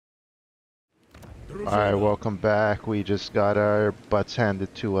Alright, welcome back. We just got our butts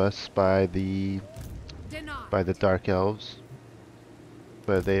handed to us by the Dark Elves.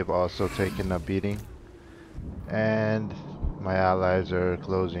 But they've also taken a beating. And my allies are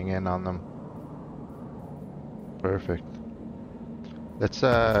closing in on them. Perfect. Let's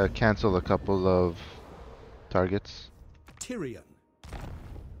cancel a couple of targets. Tyrion.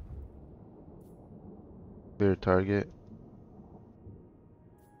 Clear target.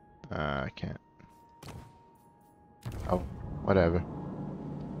 I can't. Oh, whatever.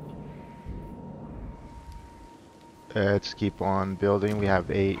 Let's keep on building. We have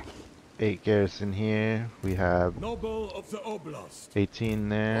eight garrison here. We have Noble of the Oblast. 18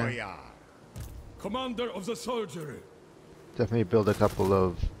 there. Boyar. Commander of the soldiery. Definitely build a couple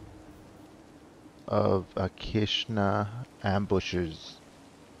of Kishna ambushers.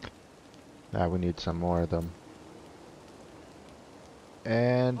 Now we need some more of them.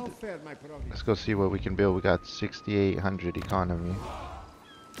 And let's go see what we can build. We got 6,800 economy.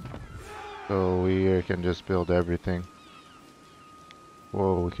 So we can just build everything.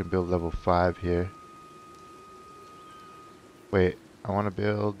 Whoa, we can build level 5 here. Wait, I want to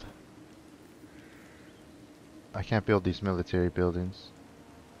build... I can't build these military buildings.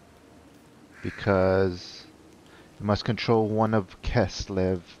 Because you must control one of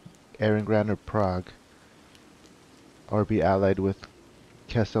Kislev, Erengrad or Prague. Or be allied with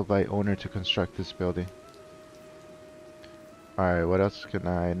Kislevite owner to construct this building. Alright, what else can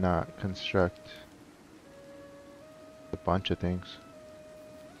I not construct? A bunch of things.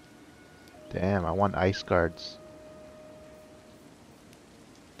 Damn, I want ice guards.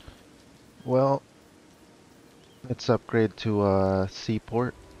 Well, let's upgrade to a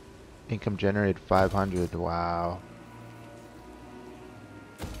seaport. Income generated 500. Wow.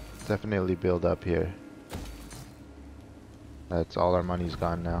 Definitely build up here. That's all our money's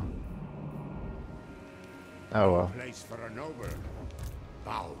gone now. Oh well.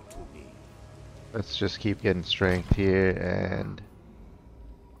 Let's just keep getting strength here and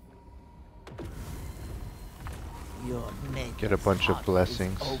get a bunch of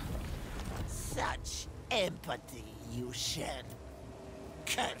blessings. Such empathy you shed.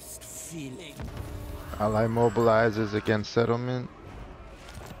 Cursed feeling. Ally mobilizes against settlement.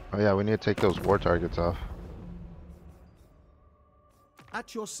 Oh yeah, we need to take those war targets off.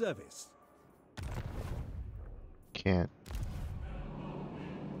 At your service. Can't.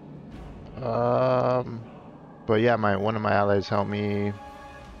 But yeah, one of my allies helped me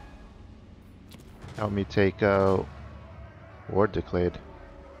take out war declared.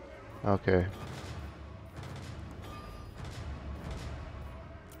 Okay.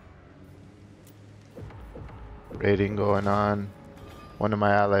 Raiding going on. One of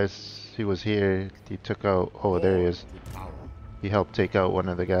my allies, he was here. He took out. Oh, there he is. He helped take out one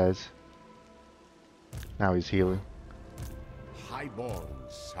of the guys. Now he's healing. Highborn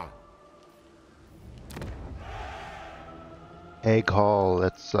son. Egg Hall.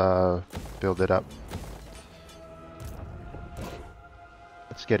 Let's build it up.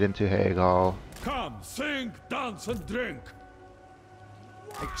 Let's get into Egg Hall. Come, sing, dance, and drink.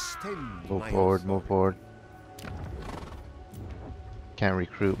 Extend. Move forward. Move forward. Can't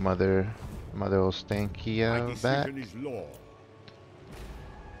recruit Mother Ostankya back.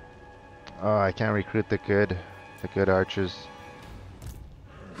 Oh, I can't recruit the good archers.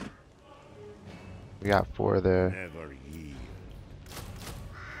 We got 4 there. We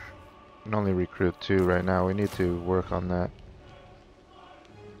can only recruit 2 right now. We need to work on that.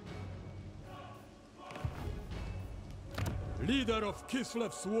 Leader of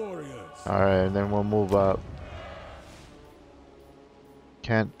Kislev's warriors. Alright, and then we'll move up.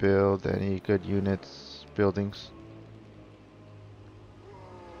 Can't build any good units, buildings.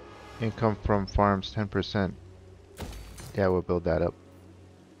 Income from farms 10%. Yeah, we'll build that up.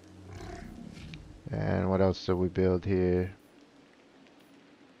 And what else did we build here?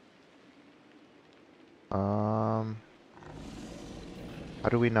 How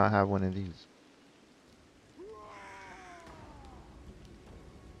do we not have one of these?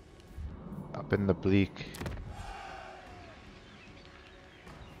 Up in the bleak.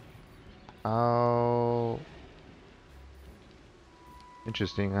 How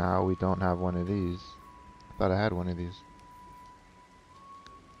interesting how we don't have one of these. I thought I had one of these.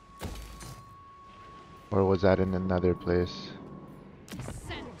 Or was that in another place?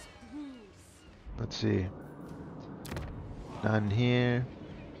 Let's see. None here.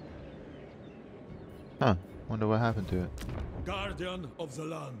 Huh. Wonder what happened to it. Guardian of the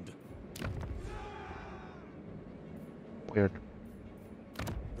land. Weird.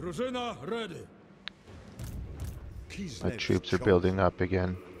 Drużyna ready. My troops are building up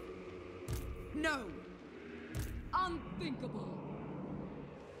again. No. Unthinkable.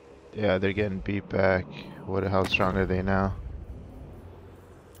 Yeah, they're getting beat back. How strong are they now?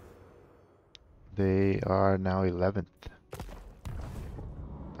 They are now 11th.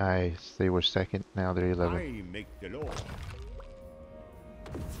 Nice. They were second, now they're 11th. I make the law.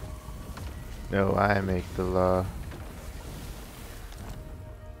 No, I make the law.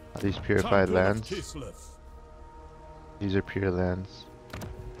 Are these purified Champion of lands? Kislev. These are pure lands.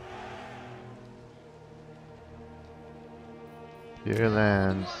 Pure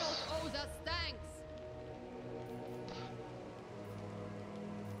lands. Owes us thanks.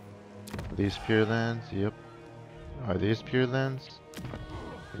 Are these pure lands? Yep. Are these pure lands?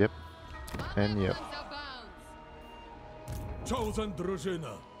 Yep. And yep. Chosen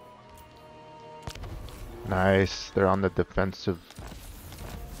Drużyna. Nice. They're on the defensive.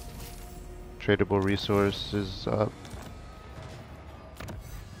 Tradable resources up.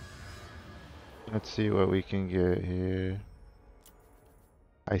 Let's see what we can get here.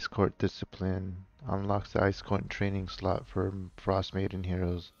 Ice Court Discipline. Unlocks the Ice Court training slot for Frost Maiden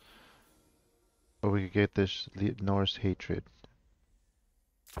heroes. Or we could get this Norse Hatred.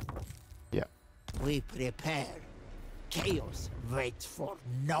 Yeah. We prepare. Chaos waits for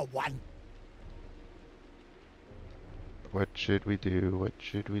no one. What should we do? What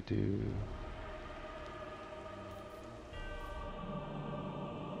should we do?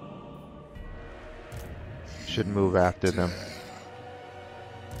 Should move after them.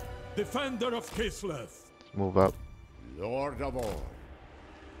 Defender of Kislev. Let's move up. Lord of all.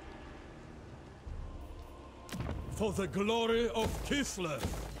 For the glory of Kislev.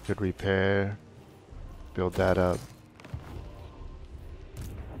 Could repair. Build that up.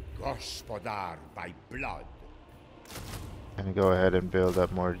 Gospodar by blood. And go ahead and build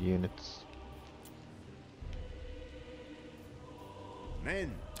up more units.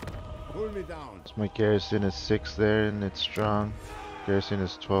 Men, pull me down. So my garrison is 6 there and it's strong. Garrison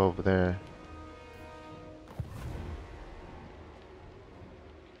is 12 there.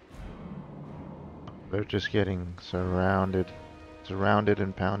 They're just getting surrounded. Surrounded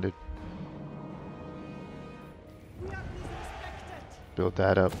and pounded. Build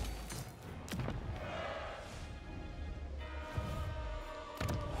that up.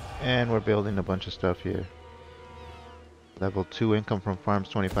 And we're building a bunch of stuff here. Level 2 income from farms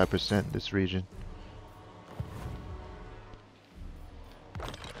 25% this region.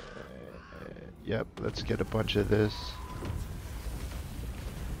 Yep, let's get a bunch of this.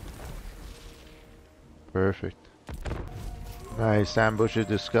 Perfect. Nice, ambushes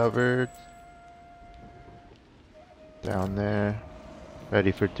discovered. Down there.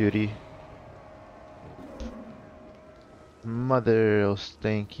 Ready for duty. Mother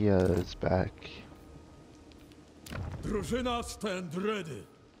Ostankya is back. Drużyna stand ready.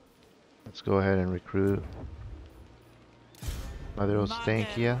 Let's go ahead and recruit. Mother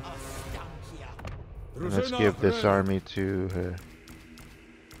Ostankya. And let's give this army to her.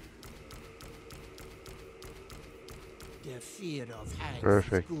 The fear of hands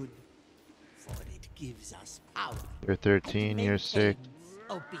Perfect. is good, for it gives us power. You're 13, you're 6. Maintains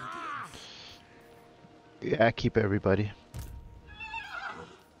obedience. Yeah, keep everybody.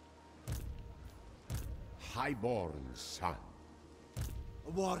 Highborn son.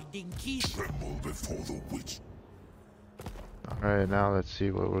 Warding keys. Tremble before the witch. Alright, now let's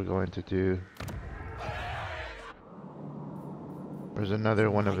see what we're going to do. There's another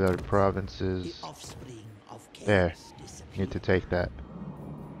one of our provinces. The offspring of chaos There. disappears. Need to take that.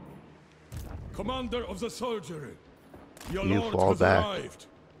 Commander of the soldiery. Your You lord fall has back. arrived.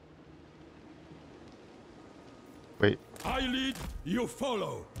 Wait, I lead, you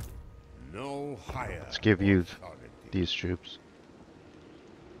follow. No higher. let's give you authority. these troops.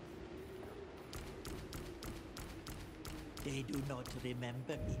 They do not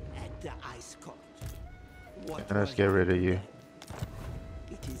remember me at the ice court. What And let's was get rid of I to you. them?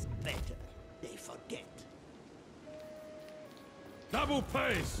 It is better they forget. Double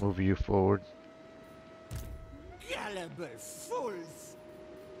pace. Move you forward. Gullible fools!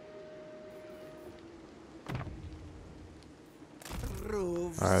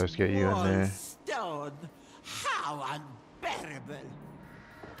 Roofs, Alright, let's get you in there. walls, stone. How unbearable!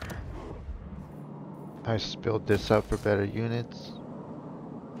 Nice, build this up for better units.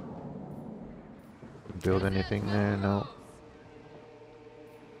 Build anything there? No.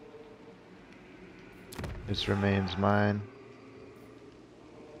 This remains mine.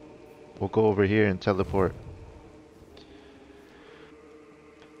 We'll go over here and teleport.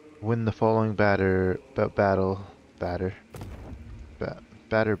 Win the following battle.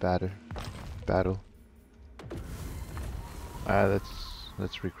 Alright,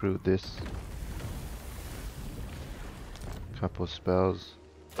 let's recruit this. Couple spells.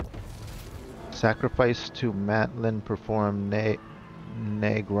 Sacrifice to Matlin, perform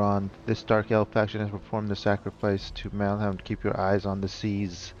Negron. This Dark Elf faction has performed the sacrifice to Malhelm. Keep your eyes on the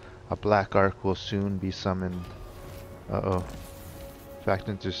seas. A black ark will soon be summoned. Uh-oh.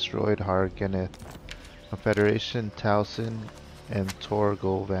 Faction destroyed Harganeth. Confederation, Towson, and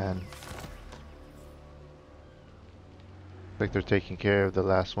Torgolvan. Like they're taking care of the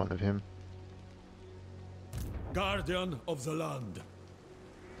last one of him. Guardian of the land.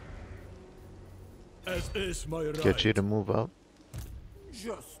 As is my right. Get you to move up.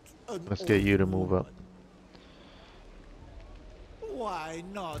 Just an Let's get you to old move up. woman. Why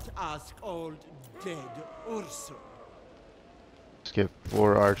not ask old dead Ursul? Let's get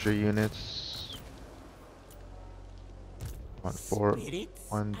 4 archer units. Spirits,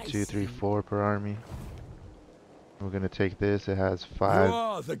 One, I 2, 3, see. 4 per army. We're gonna take this. It has You 5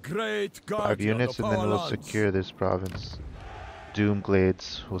 are the great guardian units, of and then our we'll lands. secure this province.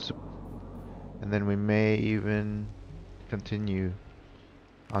 Doomglades. And then we may even continue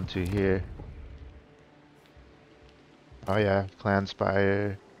onto here. Oh yeah, Clan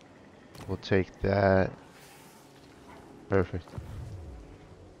Spire. We'll take that. Perfect.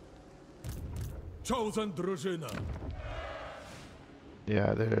 Chosen Drużyna.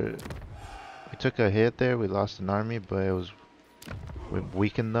 Yeah, we took a hit there. We lost an army, but we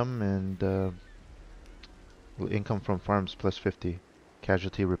weakened them, and income from farms plus 50,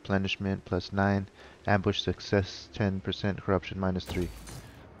 casualty replenishment plus 9, ambush success 10%, corruption minus 3.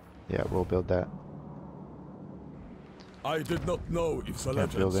 Yeah, we'll build that. I did not know if the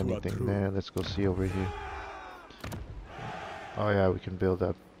Can't build legends were anything true. there. Let's go see over here. Oh yeah, we can build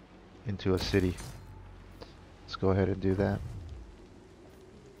up into a city. Let's go ahead and do that.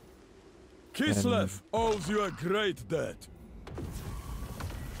 Kislev owes you a great debt.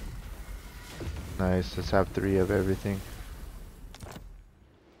 Nice. Let's have 3 of everything.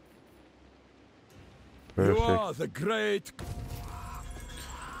 You Perfect. are the great.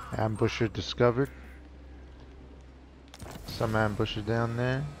 Ambusher discovered. Some ambusher down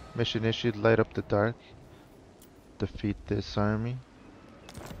there. Mission issued, light up the dark. Defeat this army.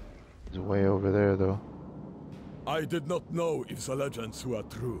 It's way over there though. I did not know if the legends were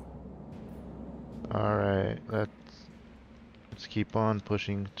true. Alright, let's keep on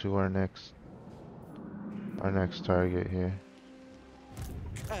pushing to our next target here.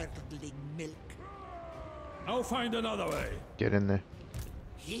 Curdling milk. I'll find another way. Get in there.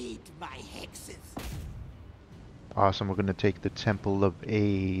 Heed my hexes. Awesome, we're gonna take the Temple of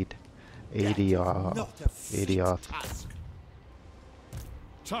Aid. That is Adioth. not a fit Adioth. task.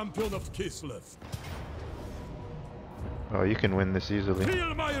 Champion of Kislev. Oh, you can win this easily.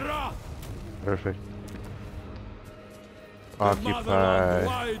 Feel my wrath. Perfect. The motherland Occupy.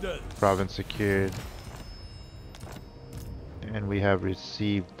 widens. Province secured. And we have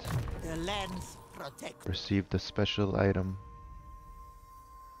received The land's protected. a special item.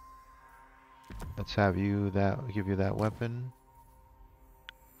 Let's have give you that weapon.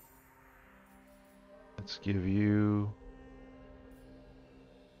 Let's give you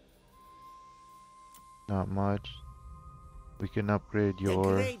not much. We can upgrade The your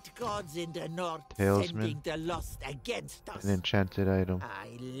great gods in the north Talesman. sending the lost against us. an enchanted item.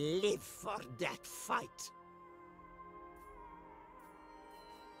 I live for that fight.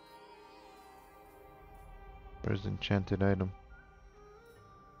 Where's the enchanted item?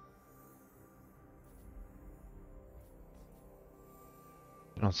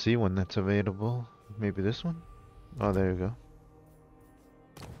 I don't see one that's available. Maybe this one? Oh, there you go.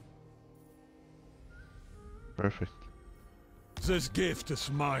 Perfect. This gift is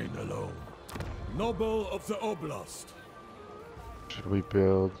mine alone. Noble of the Oblast. Should we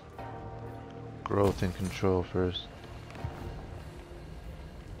build growth and control first?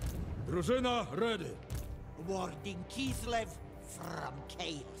 Drużyna ready. Warding Kislev from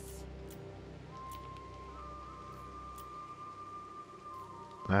chaos.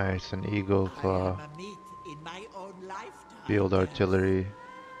 Nice, an eagle I claw, am a meat in my own lifetime. field artillery,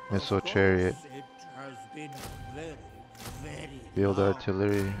 missile chariot, It has been very, very field hard.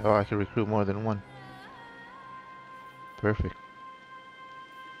 artillery. Oh, I can recruit more than one. Perfect.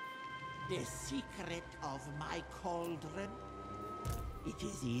 The secret of my cauldron? It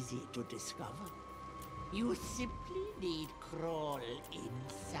is easy to discover. You simply need crawl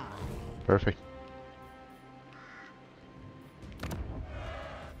inside. Perfect.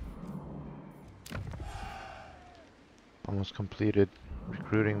 Almost completed.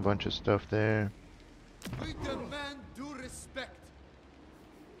 Recruiting a bunch of stuff there. We demand due respect.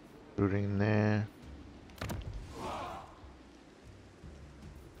 Recruiting there. I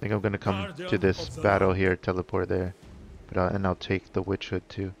think I'm gonna come to this battle here, teleport there. But and I'll take the witch hood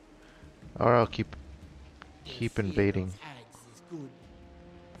too. Or I'll keep invading. Hags is good.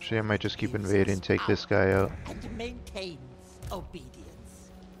 Actually, I might just keep Gives invading, us take this power guy out. and maintains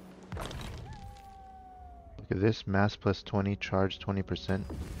obedience. Look at this, mass plus 20, charge 20%. And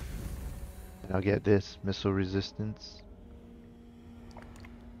I'll get this, missile resistance.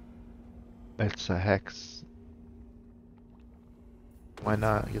 It's a hex. Why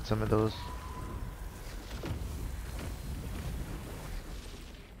not get some of those?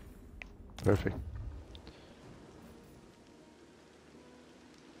 Perfect.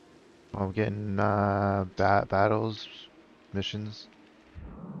 I'm getting battles, missions.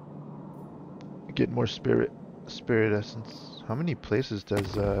 Get more spirit essence. How many places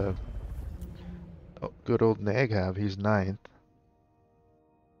does good old Nag have? He's 9th.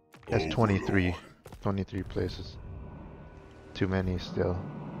 That's 23. 23 places. Too many still.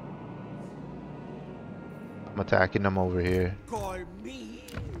 I'm attacking them over here. Call me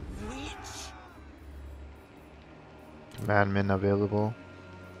witch. Commandment available.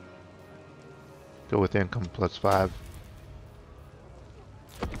 Go with income plus 5.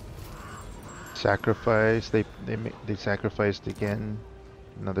 Sacrifice. They sacrificed again.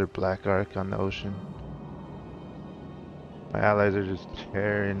 Another black arc on the ocean. My allies are just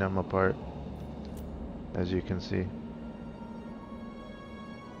tearing them apart, as you can see.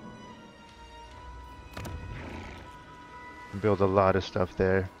 Build a lot of stuff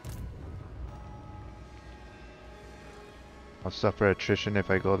there. I'll suffer attrition if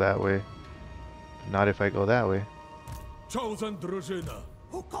I go that way. Not if I go that way. Chosen drużyna.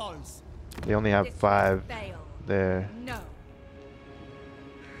 Who calls? They only have 5 there. No.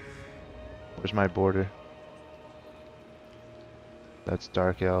 Where's my border? That's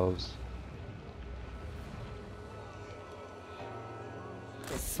Dark Elves.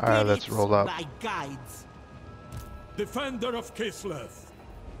 Alright, let's roll up. My guides. Defender of Kislev.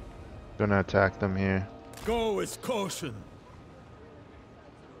 Gonna attack them here. Go with caution.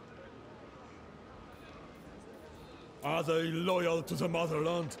 Are they loyal to the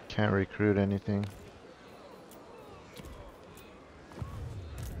motherland? Can't recruit anything.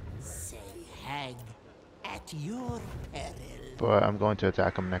 Say hag at your peril. But I'm going to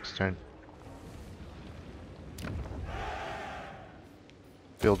attack them next turn.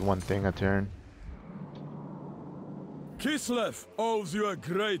 Build one thing a turn. Kislev owes you a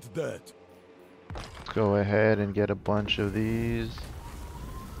great debt. Let's go ahead and get a bunch of these.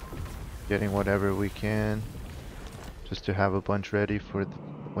 Getting whatever we can. Just to have a bunch ready for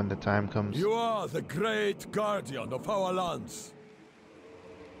when the time comes. You are the great guardian of our lands.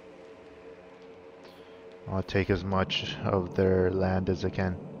 I'll take as much of their land as I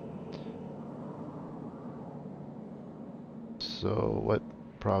can. So what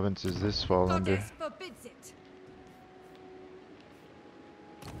province does this fall under? Goddess forbids it.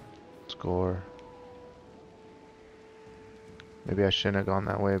 Score. Maybe I shouldn't have gone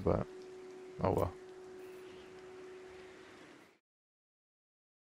that way, but oh well.